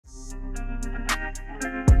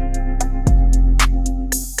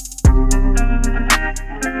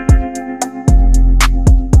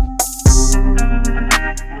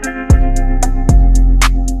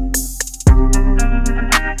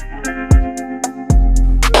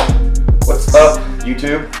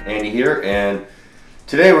YouTube, Andy here, and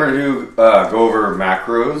today we're going to go over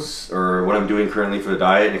macros, or what I'm doing currently for the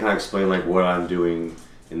diet, and kind of explain like what I'm doing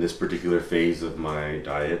in this particular phase of my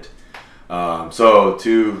diet. So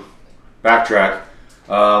to backtrack,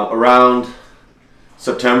 around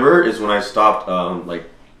September is when I stopped like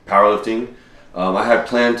powerlifting. I had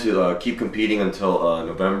planned to keep competing until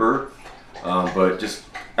November, but just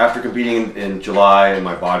after competing in July,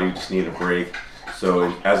 my body just needed a break.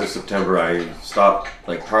 So as of September, I stopped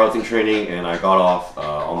like powerlifting training, and I got off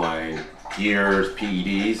all my gears,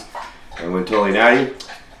 PEDs, and went totally natty.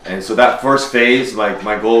 And so that first phase,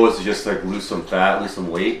 my goal was to just like lose some fat, lose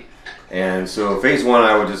some weight. And so phase one,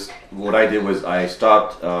 what I did was I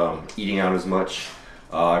stopped eating out as much.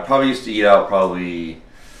 I probably used to eat out probably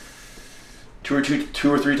two or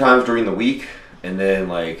three times during the week, and then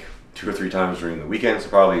like 2 or 3 times during the weekend, so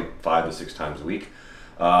probably 5 to 6 times a week.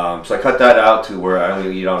 So I cut that out to where I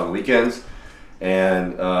only eat out on the weekends,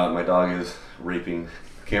 and my dog is raping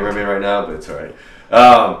cameraman right now, but it's all right.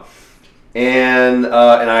 And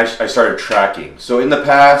I started tracking. So in the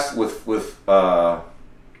past with powerlifting,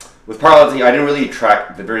 I didn't really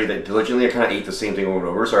track very diligently. I kind of ate the same thing over and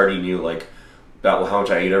over, so I already knew like about how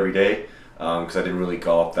much I ate every day, because I didn't really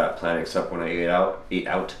go off that plan except when I ate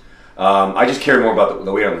out. I just cared more about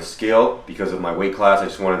the weight on the scale because of my weight class. I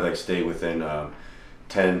just wanted to like stay within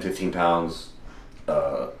 10-15 pounds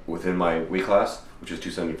within my weight class, which is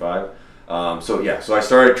 275. So yeah, so I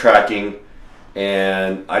started tracking,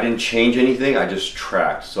 and I didn't change anything. I just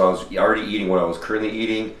tracked. So I was already eating what I was currently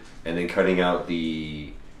eating, and then eating out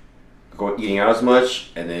as much,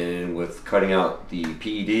 and then with cutting out the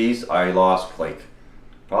PEDs, I lost like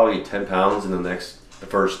probably 10 pounds in the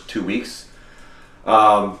first 2 weeks.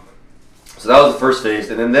 So that was the first phase,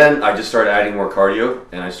 and then I just started adding more cardio,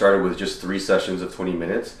 and I started with just 3 sessions of 20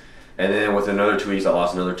 minutes, and then with another 2 weeks I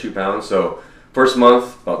lost another 2 pounds. So first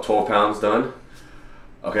month, about 12 pounds done.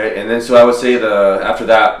 Okay, and then so I would say after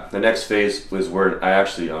that, the next phase was where I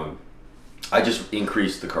actually I just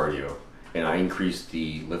increased the cardio, and I increased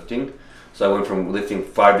the lifting. So I went from lifting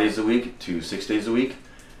 5 days a week to 6 days a week,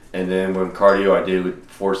 and then when cardio I did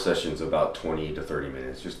 4 sessions, about 20 to 30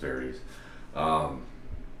 minutes, just varies.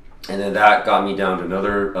 And then that got me down to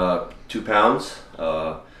another 2 pounds.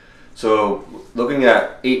 So looking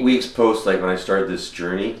at 8 weeks post, like when I started this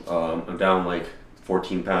journey, I'm down like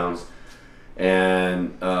 14 pounds.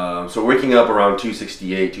 And so waking up around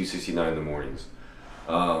 268, 269 in the mornings.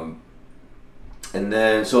 And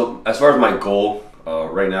then, so as far as my goal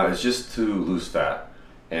right now is just to lose fat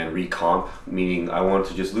and recomp, meaning I want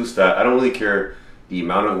to just lose fat. I don't really care the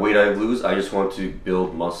amount of weight I lose. I just want to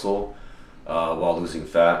build muscle while losing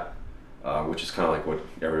fat, which is kind of like what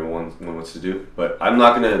everyone wants to do. But I'm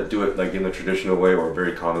not going to do it like in the traditional way or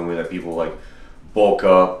very common way that people like bulk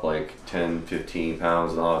up like 10, 15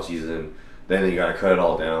 pounds in the off season. Then you got to cut it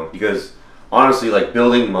all down, because honestly, like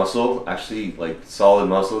building muscle, actually like solid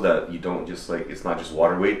muscle that you don't just like, it's not just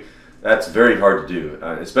water weight, that's very hard to do,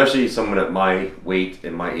 especially someone at my weight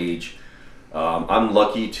and my age. I'm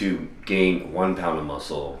lucky to gain 1 pound of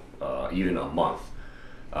muscle even a month,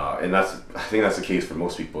 and I think that's the case for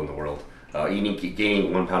most people in the world.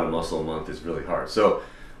 Gaining 1 pound of muscle a month is really hard. So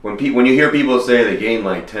when you hear people say they gain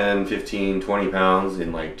like 10, 15, 20 pounds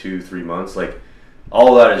in like 2-3 months, like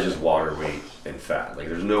all of that is just water weight and fat. Like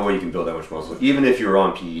there's no way you can build that much muscle. Even if you're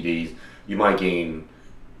on PEDs, you might gain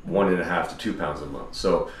 1.5 to 2 pounds a month.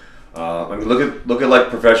 So I mean, look at like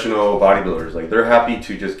professional bodybuilders. Like they're happy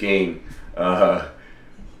to just gain 4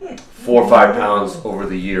 or 5 pounds over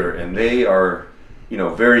the year, and they are, you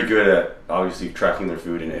know, very good at obviously tracking their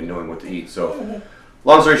food and knowing what to eat. So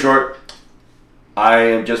long story short, I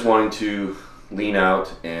am just wanting to lean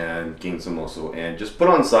out and gain some muscle and just put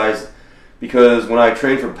on size, because when I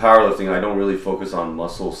train for powerlifting, I don't really focus on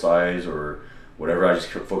muscle size or whatever. I just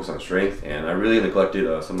focus on strength, and I really neglected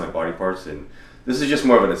some of my body parts. And this is just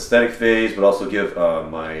more of an aesthetic phase, but also give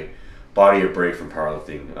my body a break from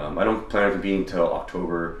powerlifting. I don't plan on competing until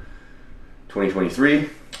October 2023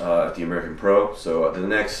 at the American Pro. So the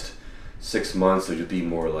next 6 months, it'll just be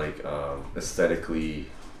more like aesthetically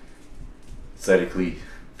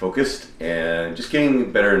focused, and just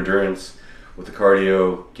getting better endurance with the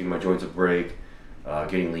cardio, giving my joints a break,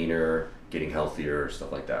 getting leaner, getting healthier,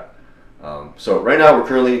 stuff like that. So right now we're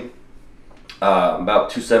currently about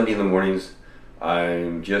 270 in the mornings.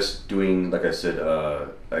 I'm just doing, like I said,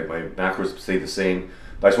 like my macros stay the same,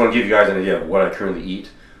 but I just want to give you guys an idea of what I currently eat.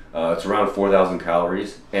 It's around 4,000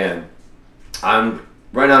 calories, and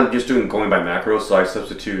right now I'm just going by macros, so I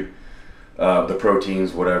substitute the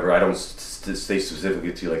proteins, whatever. I don't stay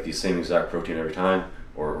specifically to like the same exact protein every time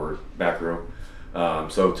or macro.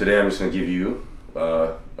 So today I'm just going to give you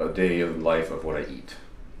a day of life of what I eat.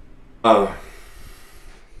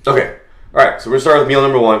 Okay, all right. So we're gonna start with meal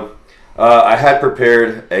number one. I had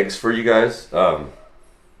prepared eggs for you guys, or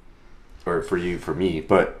for me,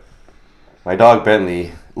 but my dog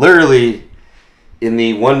Bentley, literally, in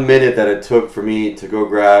the 1 minute that it took for me to go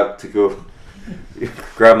grab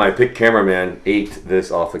my pick cameraman, ate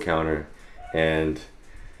this off the counter, and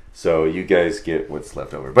so you guys get what's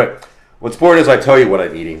left over. But what's important is I tell you what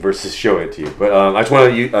I'm eating versus show it to you. But I just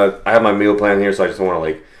want to. I have my meal plan here, so I just want to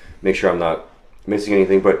like make sure I'm not missing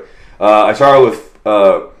anything. But I started with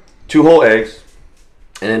 2 whole eggs,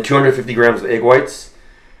 and then 250 grams of egg whites,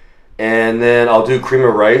 and then I'll do cream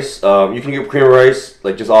of rice. You can get cream of rice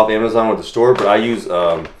like just off Amazon or the store, but I use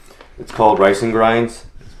it's called rice and grinds.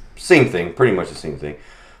 Same thing, pretty much the same thing.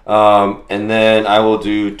 And then I will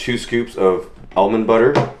do 2 scoops of almond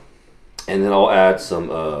butter, and then I'll add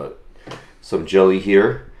some jelly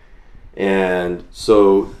here, and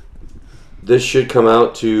so this should come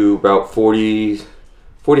out to about 45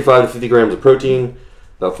 to 50 grams of protein,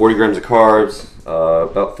 about 40 grams of carbs,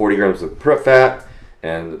 about 40 grams of fat,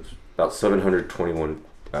 and about 721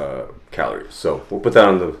 calories. So we'll put that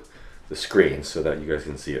on the screen so that you guys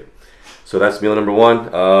can see it. So that's meal number one.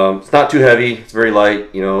 It's not too heavy. It's very light.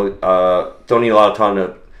 You know, don't need a ton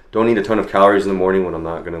of calories in the morning when I'm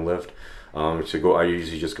not going to lift. I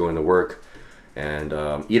usually just go into work and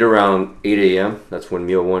eat around 8 a.m. That's when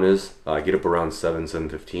meal one is. I get up around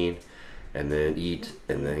 7:15, and then eat,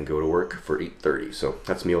 and then go to work for 8:30. So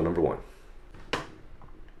that's meal number one.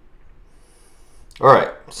 All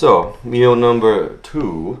right. So meal number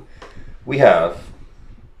two, we have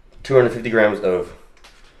 250 grams of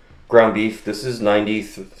ground beef. This is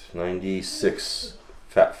 96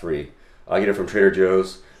 fat-free. I get it from Trader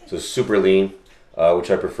Joe's. So super lean, which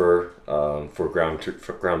I prefer for ground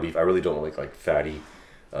beef. I really don't like fatty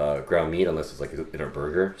ground meat unless it's like in a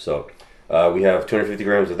burger. So we have 250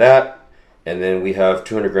 grams of that, and then we have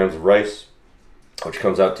 200 grams of rice, which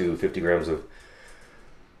comes out to 50 grams of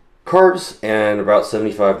carbs and about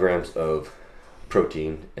 75 grams of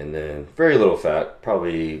protein, and then very little fat,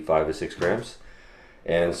 probably 5 to 6 grams.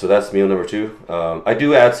 And so that's meal number two. I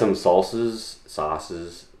do add some sauces,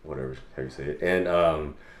 whatever how you say it, and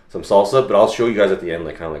some salsa, but I'll show you guys at the end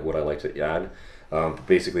like kind of like what I like to add. But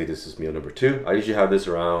basically, this is meal number two. I usually have this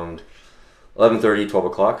around 11:30, 12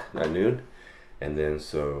 o'clock at noon, and then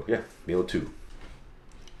so yeah, meal two.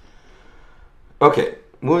 Okay,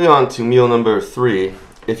 moving on to meal number three.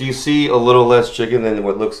 If you see a little less chicken than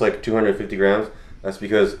what looks like 250 grams, that's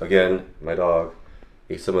because again my dog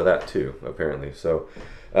ate some of that too, apparently. So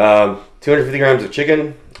 250 grams of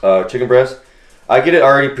chicken breast. I get it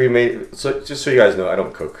already pre-made. So just so you guys know, I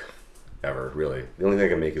don't cook ever, really. The only thing I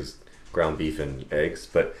can make is ground beef and eggs.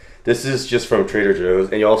 But this is just from Trader Joe's.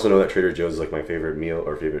 And you also know that Trader Joe's is like my favorite meal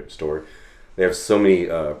or favorite store. They have so many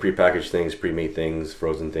pre-packaged things, pre-made things,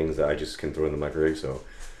 frozen things that I just can throw in the microwave. So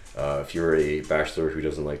if you're a bachelor who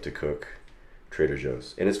doesn't like to cook, Trader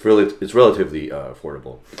Joe's, and it's relatively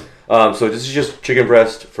affordable. So this is just chicken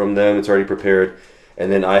breast from them. It's already prepared,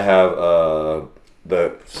 and then I have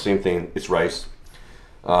the same thing. It's rice.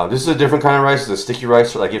 This is a different kind of rice. It's a sticky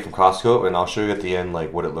rice that I get from Costco, and I'll show you at the end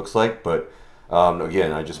like what it looks like. But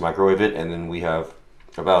again, I just microwave it, and then we have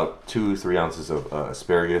about 2-3 ounces of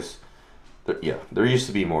asparagus. There used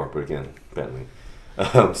to be more, but again, Bentley.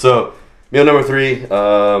 So meal number three,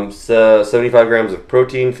 75 grams of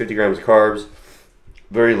protein, 50 grams of carbs.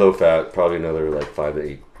 Very low fat, probably another like 5 to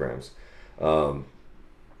 8 grams.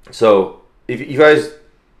 So if you guys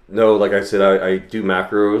know, like I said, I do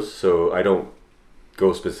macros, so I don't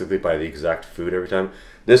go specifically by the exact food every time.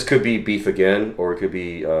 This could be beef again, or it could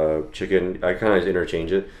be chicken. I kind of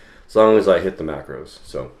interchange it as long as I hit the macros.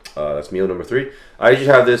 So that's meal number three. I usually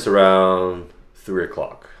have this around 3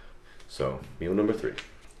 o'clock. So meal number three.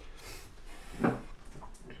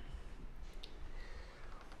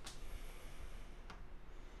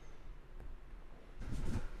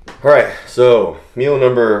 All right, so meal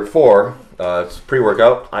number four, it's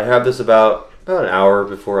pre-workout. I have this about an hour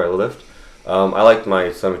before I lift. I like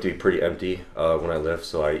my stomach to be pretty empty when I lift,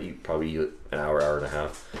 so I probably eat an hour and a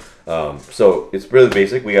half. So it's really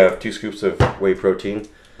basic. We have 2 scoops of whey protein,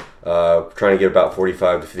 trying to get about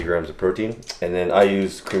 45 to 50 grams of protein. And then I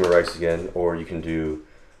use cream of rice again, or you can do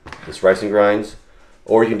this rice and grinds,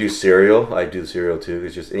 or you can do cereal. I do cereal too.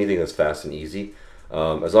 It's just anything that's fast and easy.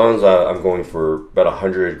 As long as I'm going for about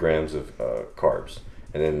 100 grams of carbs,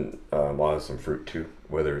 and then I'll have some fruit too.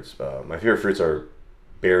 Whether it's my favorite fruits are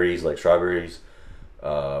berries like strawberries,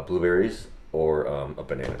 blueberries, or a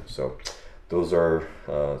banana. So those are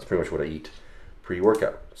that's pretty much what I eat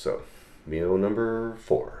pre-workout. So meal number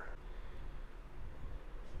four.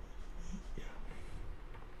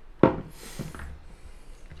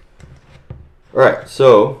 All right,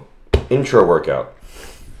 so intro workout.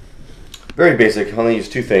 Very basic. I only use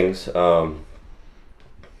two things.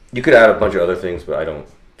 You could add a bunch of other things, but I don't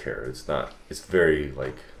care. It's not. It's very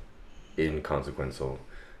like inconsequential,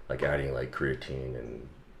 like adding like creatine and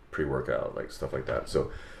pre-workout, like stuff like that.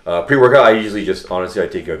 So pre-workout, I usually just honestly I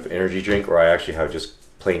take an energy drink, or I actually have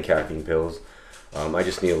just plain caffeine pills. I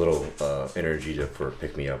just need a little energy for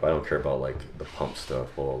pick me up. I don't care about like the pump stuff,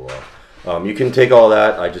 blah blah blah. You can take all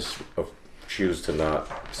that. I just choose to not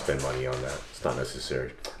spend money on that. It's not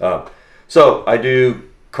necessary. So I do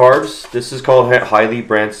carbs. This is called highly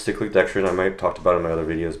branched cyclic dextrin. I might have talked about it in my other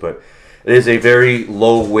videos, but it is a very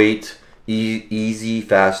low weight, easy,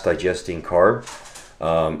 fast digesting carb.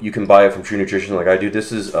 You can buy it from True Nutrition like I do.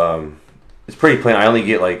 This is it's pretty plain. I only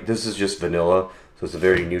get like, this is just vanilla, so it's a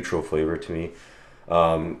very neutral flavor to me.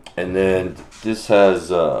 And then this has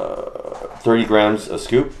 30 grams a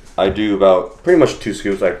scoop. I do about pretty much 2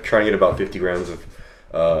 scoops. I try and get about 50 grams of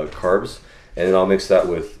carbs, and then I'll mix that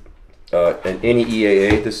with any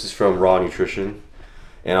EAA. This is from Raw Nutrition,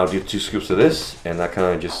 and I'll do 2 scoops of this, and that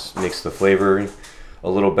kind of just makes the flavor a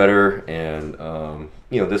little better. And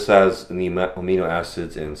you know, this has the amino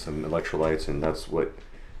acids and some electrolytes, and that's what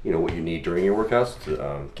what you need during your workouts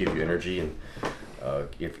to give you energy and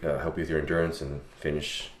help you with your endurance and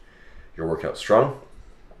finish your workout strong.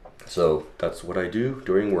 So that's what I do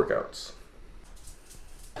during workouts.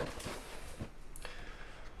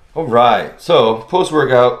 All right, so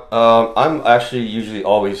post-workout, I'm actually usually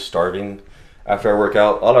always starving after I work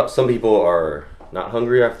out. Some people are not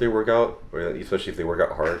hungry after they work out, or especially if they work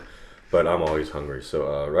out hard, but I'm always hungry.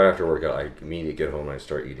 So right after workout, I immediately get home and I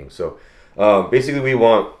start eating. So basically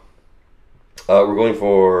we're going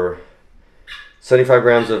for 75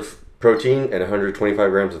 grams of protein and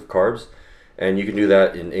 125 grams of carbs. And you can do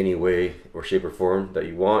that in any way or shape or form that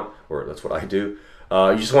you want, or that's what I do.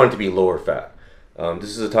 You just want it to be lower fat.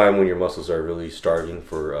 This is a time when your muscles are really starving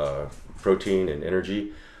for protein and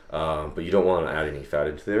energy, but you don't want to add any fat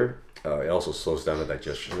into there. It also slows down the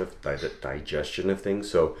digestion of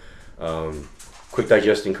things. So quick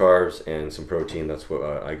digesting carbs and some protein, that's what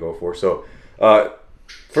I go for. So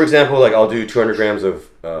for example, like I'll do 200 grams of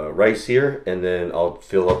rice here, and then I'll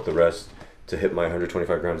fill up the rest to hit my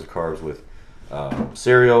 125 grams of carbs with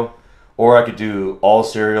cereal, or I could do all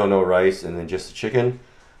cereal, no rice, and then just the chicken.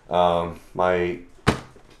 My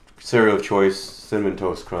cereal of choice, Cinnamon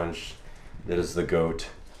Toast Crunch, that is the GOAT.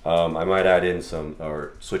 I might add in some,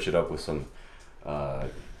 or switch it up with some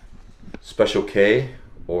Special K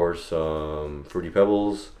or some Fruity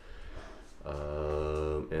Pebbles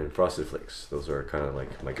and Frosted Flakes. Those are kind of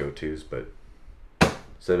like my go-tos, but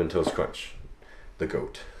Cinnamon Toast Crunch, the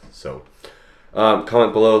GOAT. So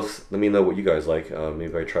comment below, let me know what you guys like.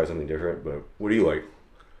 Maybe I try something different, but what do you like?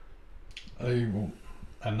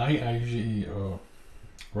 At night I usually eat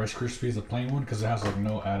Rice Krispies, the plain one, because it has like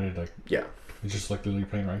no added, like, yeah, it's just like literally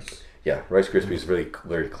plain rice. Yeah, Rice Krispies is really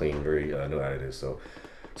very clean, very no additives. So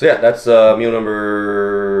yeah, that's meal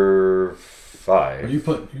number 5. You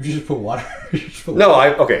just put water.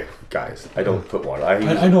 Okay, guys, I don't put water.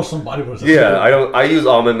 I know some bodybuilders. Yeah, I don't. I use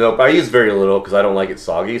almond milk, but I use very little because I don't like it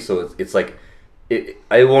soggy. So it's like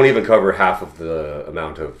I won't even cover half of the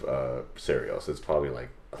amount of cereal. So it's probably like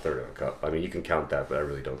a third of a cup. I mean, you can count that, but I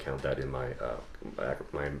really don't count that in my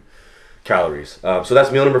calories. So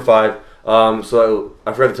that's meal number 5. So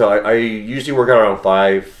I forgot to tell. I usually work out around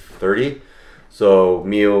 5:30. So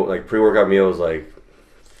pre-workout meal is like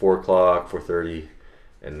 4 o'clock, 4:30,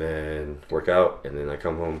 and then work out, and then I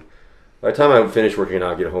come home. By the time I finish working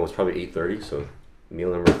out, get home, it's probably 8:30. So meal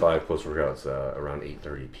number 5 post-workout is around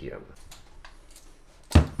 8:30 p.m.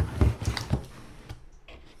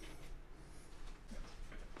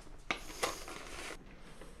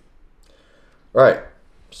 All right,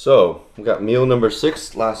 so we got meal number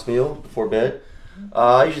 6, last meal before bed.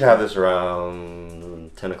 I usually have this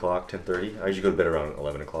around 10 o'clock, 10:30. I usually go to bed around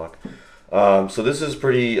 11 o'clock. So this is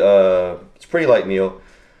pretty, it's a pretty light meal.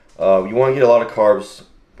 You want to get a lot of carbs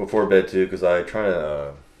before bed too, because I try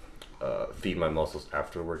to feed my muscles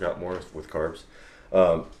after workout more with carbs.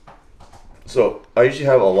 So I usually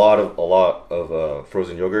have a lot of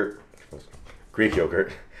frozen yogurt, Greek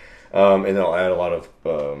yogurt, and then I'll add a lot of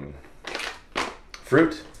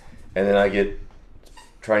fruit, and then I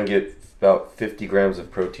try and get about 50 grams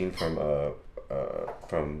of protein from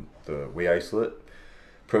the whey isolate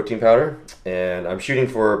protein powder, and I'm shooting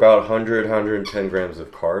for about 110 grams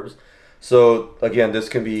of carbs. So again, this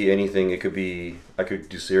can be anything. It could be, I could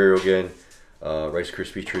do cereal again, Rice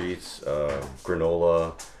Krispie treats,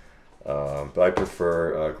 granola, but I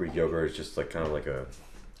prefer Greek yogurt. It's just like kind of like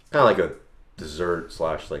a dessert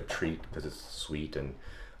slash like treat because it's sweet, and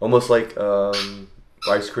almost like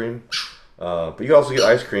ice cream. But you can also get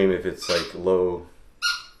ice cream if it's like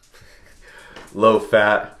low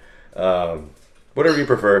fat, whatever you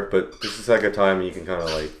prefer. But this is like a time you can kind of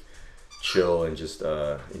like chill and just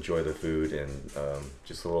enjoy the food and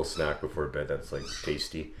just a little snack before bed that's like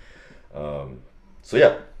tasty. So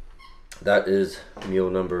yeah, that is meal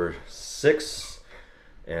number 6,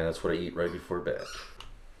 and that's what I eat right before bed.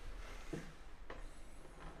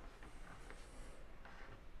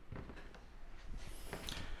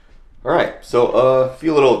 All right, so a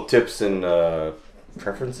few little tips and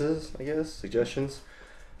preferences, I guess, suggestions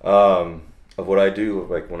of what I do,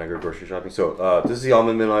 like when I go grocery shopping. So this is the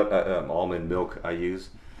almond milk I use.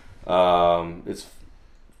 It's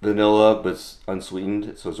vanilla, but it's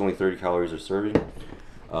unsweetened, so it's only 30 calories a serving.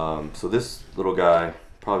 So this little guy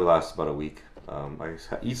probably lasts about a week. I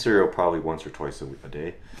eat cereal probably once or twice a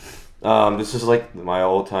day. This is like my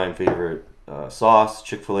all-time favorite sauce,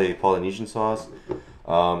 Chick-fil-A Polynesian sauce.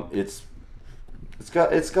 It's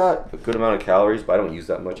got a good amount of calories, but I don't use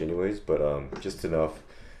that much anyways. But just enough,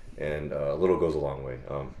 and a little goes a long way.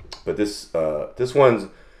 But this one's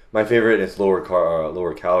my favorite. It's lower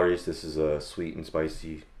calories. This is a sweet and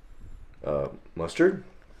spicy mustard,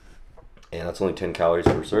 and that's only 10 calories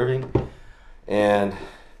per serving. And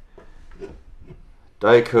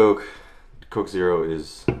Diet Coke Zero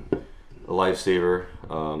is a lifesaver.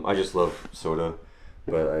 I just love soda,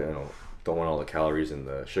 but I don't want all the calories and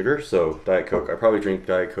the sugar. So Diet Coke, I probably drink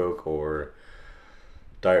Diet Coke or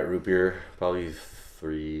Diet Root Beer, probably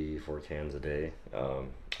 3-4 cans a day. I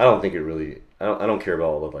don't think it really. I don't care about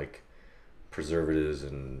all the like preservatives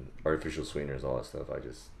and artificial sweeteners, all that stuff.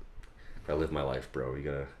 I live my life, bro. You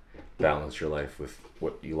gotta balance your life with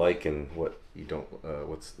what you like and what you don't,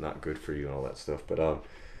 what's not good for you and all that stuff. But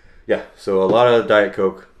yeah, so a lot of Diet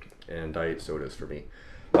Coke and diet sodas for me.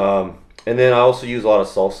 And then I also use a lot of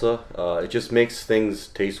salsa. It just makes things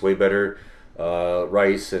taste way better.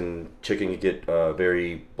 Rice and chicken can get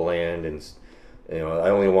very bland, and I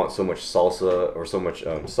only want so much salsa or so much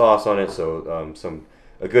sauce on it. So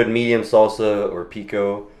a good medium salsa or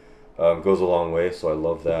pico goes a long way. So I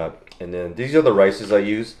love that. And then these are the rices I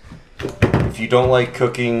use. If you don't like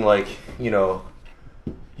cooking, like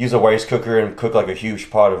use a rice cooker and cook like a huge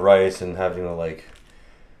pot of rice and have like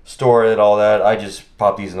store it, all that. I just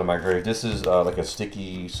pop these in the microwave. This is like a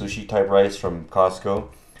sticky sushi type rice from Costco.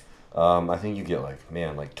 I think you get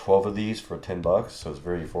like 12 of these for $10, so it's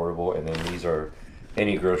very affordable. And then these are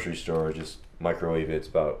any grocery store, just microwave it. It's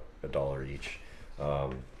about $1 each.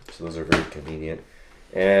 So those are very convenient.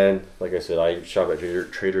 And like I said, I shop at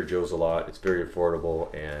Trader Joe's a lot. It's very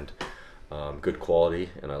affordable and good quality,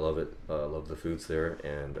 and I love it. Love the foods there,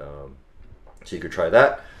 and so you could try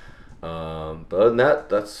that. But other than that,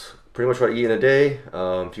 that's pretty much what I eat in a day.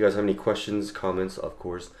 If you guys have any questions, comments, of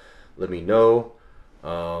course, let me know.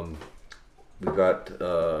 We've got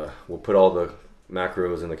we'll put all the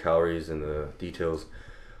macros and the calories and the details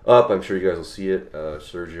up. I'm sure you guys will see it.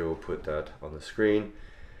 Sergio will put that on the screen.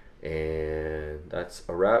 And that's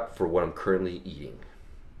a wrap for what I'm currently eating.